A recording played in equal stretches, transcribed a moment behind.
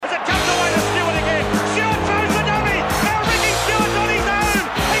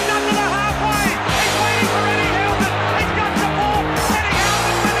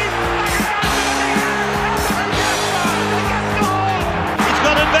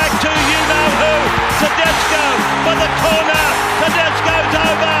corner. Tedesco's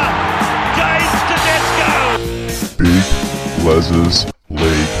over. James Tedesco. Big Les's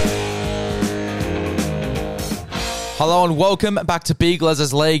League. Hello and welcome back to Big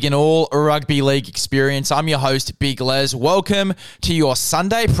Les's League and all rugby league experience. I'm your host, Big Les. Welcome to your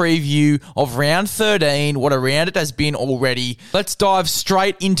Sunday preview of round 13. What a round it has been already. Let's dive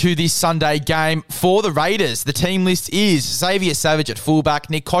straight into this Sunday game for the Raiders. The team list is Xavier Savage at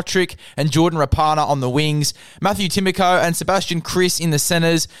fullback, Nick Kotrick and Jordan Rapana on the wings, Matthew Timoko and Sebastian Kris in the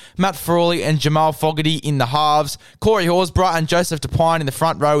centres, Matt Frawley and Jamal Fogarty in the halves, Corey Horsburgh and Joseph DePine in the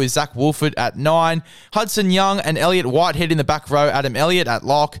front row with Zach Wolford at 9, Hudson Young and Elliot Whitehead in the back row, Adam Elliott at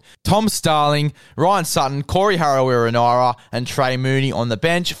lock, Tom Starling, Ryan Sutton, Corey Harawira-Naera and Trey Mooney on the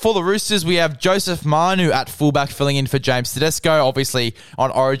bench. For the Roosters, we have Joseph Manu at fullback filling in for James Tedesco, obviously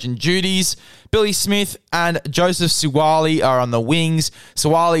on origin duties. Billy Smith and Joseph Suwali are on the wings.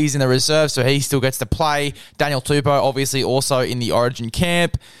 Suwali is in the reserve, so he still gets to play. Daniel Tupou, obviously, also in the origin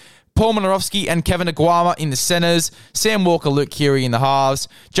camp. Paul Momirovski and Kevin Aguama in the centres, Sam Walker, Luke Keary in the halves,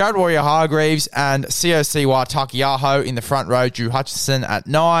 Jared Warrior-Hargreaves and Siosiwa Takiaho in the front row, Drew Hutchison at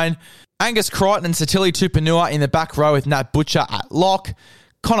 9, Angus Crichton and Satili Tupanua in the back row with Nat Butcher at lock,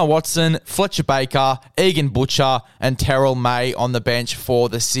 Connor Watson, Fletcher Baker, Egan Butcher and Terrell May on the bench for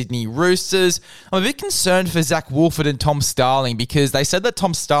the Sydney Roosters. I'm a bit concerned for Zach Wolford and Tom Starling because they said that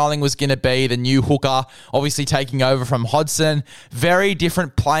Tom Starling was going to be the new hooker, obviously taking over from Hodgson. Very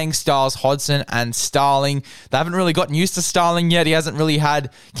different playing styles, Hodgson and Starling. They haven't really gotten used to Starling yet. He hasn't really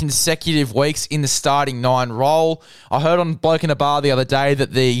had consecutive weeks in the starting 9 role. I heard on Bloke in a Bar the other day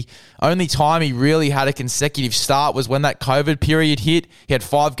that the only time he really had a consecutive start was when that COVID period hit. He had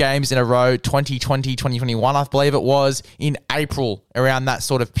 5 games in a row, 2020, 2021, I believe it was, in April, around that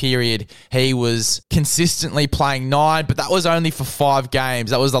sort of period. He was consistently playing 9, but that was only for 5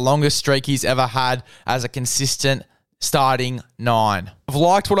 games. That was the longest streak he's ever had as a consistent starting 9. I've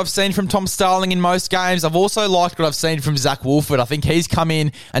liked what I've seen from Tom Starling in most games. I've also liked what I've seen from Zach Wolford. I think he's come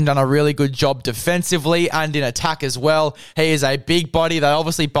in and done a really good job defensively and in attack as well. He is a big body. They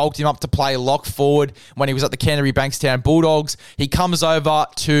obviously bulked him up to play lock forward when he was at the Canterbury Bankstown Bulldogs. He comes over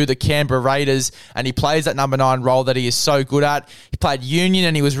to the Canberra Raiders and he plays that number 9 role that he is so good at. He played Union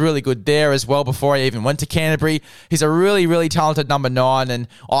and he was really good there as well before he even went to Canterbury. He's a really, really talented number 9 and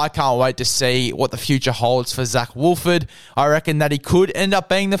I can't wait to see what the future holds for Zach Wolford. I reckon that he could end up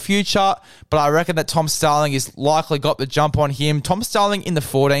being the future, but I reckon that Tom Starling is likely got the jump on him. Tom Starling in the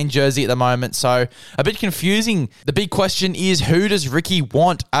 14 jersey at the moment, so a bit confusing. The big question is, who does Ricky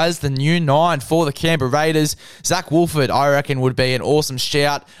want as the new 9 for the Canberra Raiders? Zach Wolford, I reckon, would be an awesome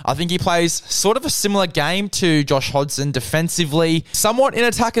shout. I think he plays sort of a similar game to Josh Hodgson defensively, somewhat in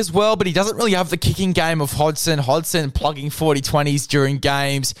attack as well, but he doesn't really have the kicking game of Hodgson. Hodgson plugging 40-20s during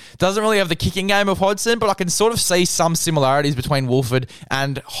games. Doesn't really have the kicking game of Hodgson, but I can sort of see some similarities between Wolford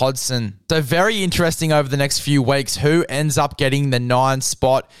and Hodgson. So very interesting over the next few weeks who ends up getting the 9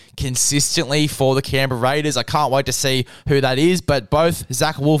 spot consistently for the Canberra Raiders. I can't wait to see who that is, but both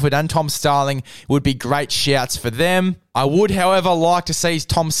Zach Wolford and Tom Starling would be great shouts for them. I would, however, like to see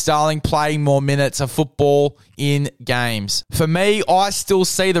Tom Starling playing more minutes of football in games. For me, I still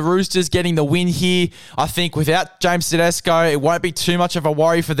see the Roosters getting the win here. I think without James Tedesco, it won't be too much of a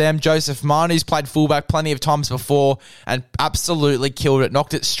worry for them. Joseph Manu's played fullback plenty of times before and absolutely killed it,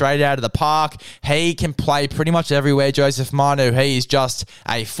 knocked it straight out of the park. He can play pretty much everywhere, Joseph Manu. He is just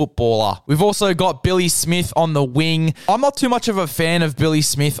a footballer. We've also got Billy Smith on the wing. I'm not too much of a fan of Billy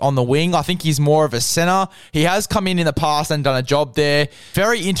Smith on the wing. I think he's more of a centre. He has come in the past and done a job there.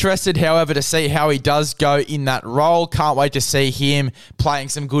 Very interested, however, to see how he does go in that role. Can't wait to see him playing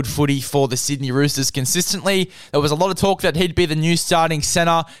some good footy for the Sydney Roosters consistently. There was a lot of talk that he'd be the new starting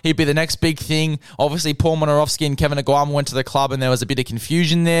centre. He'd be the next big thing. Obviously, Paul Momirovski and Kevin Aguama went to the club and there was a bit of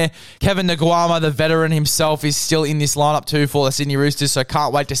confusion there. Kevin Aguama, the veteran himself, is still in this lineup too for the Sydney Roosters, so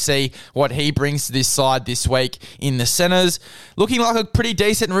can't wait to see what he brings to this side this week in the centres. Looking like a pretty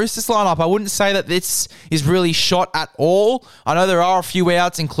decent Roosters lineup. I wouldn't say that this is really shot at all. I know there are a few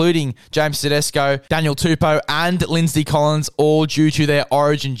outs, including James Tedesco, Daniel Tupou, and Lindsay Collins, all due to their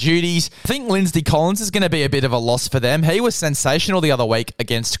origin duties. I think Lindsay Collins is going to be a bit of a loss for them. He was sensational the other week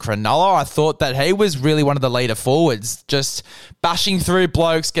against Cronulla. I thought that he was really one of the leader forwards, just bashing through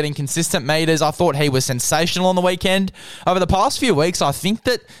blokes, getting consistent meters. I thought he was sensational on the weekend. Over the past few weeks, I think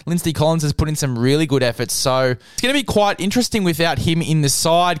that Lindsay Collins has put in some really good efforts, so it's going to be quite interesting without him in the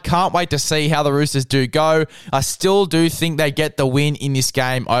side. Can't wait to see how the Roosters do go. I still do think they get the win in this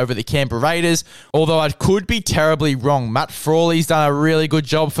game over the Canberra Raiders, although I could be terribly wrong. Matt Frawley's done a really good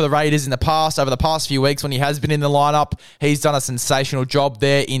job for the Raiders in the past. Over the past few weeks when he has been in the lineup, he's done a sensational job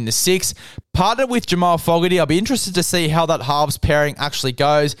there in the 6. Partnered with Jamal Fogarty, I'll be interested to see how that halves pairing actually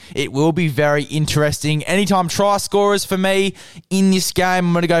goes. It will be very interesting. Anytime try scorers for me in this game,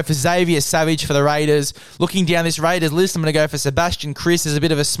 I'm going to go for Xavier Savage for the Raiders. Looking down this Raiders list, I'm going to go for Sebastian Kris as a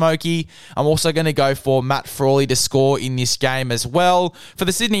bit of a smoky. I'm also going to go for Matt Frawley to score in this game as well. For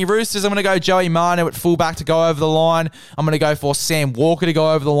the Sydney Roosters, I'm going to go Joey Manu at fullback to go over the line. I'm going to go for Sam Walker to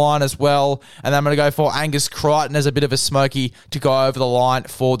go over the line as well. And then I'm going to go for Angus Crichton as a bit of a smoky to go over the line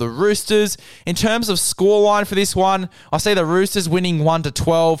for the Roosters. In terms of scoreline for this one, I see the Roosters winning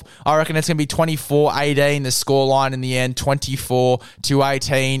 1-12. I reckon it's going to be 24-18, the scoreline in the end,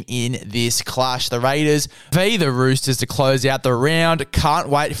 24-18 in this clash. The Raiders v the Roosters to close out the round. Can't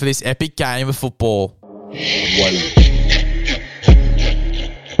wait for this epic game of football. One.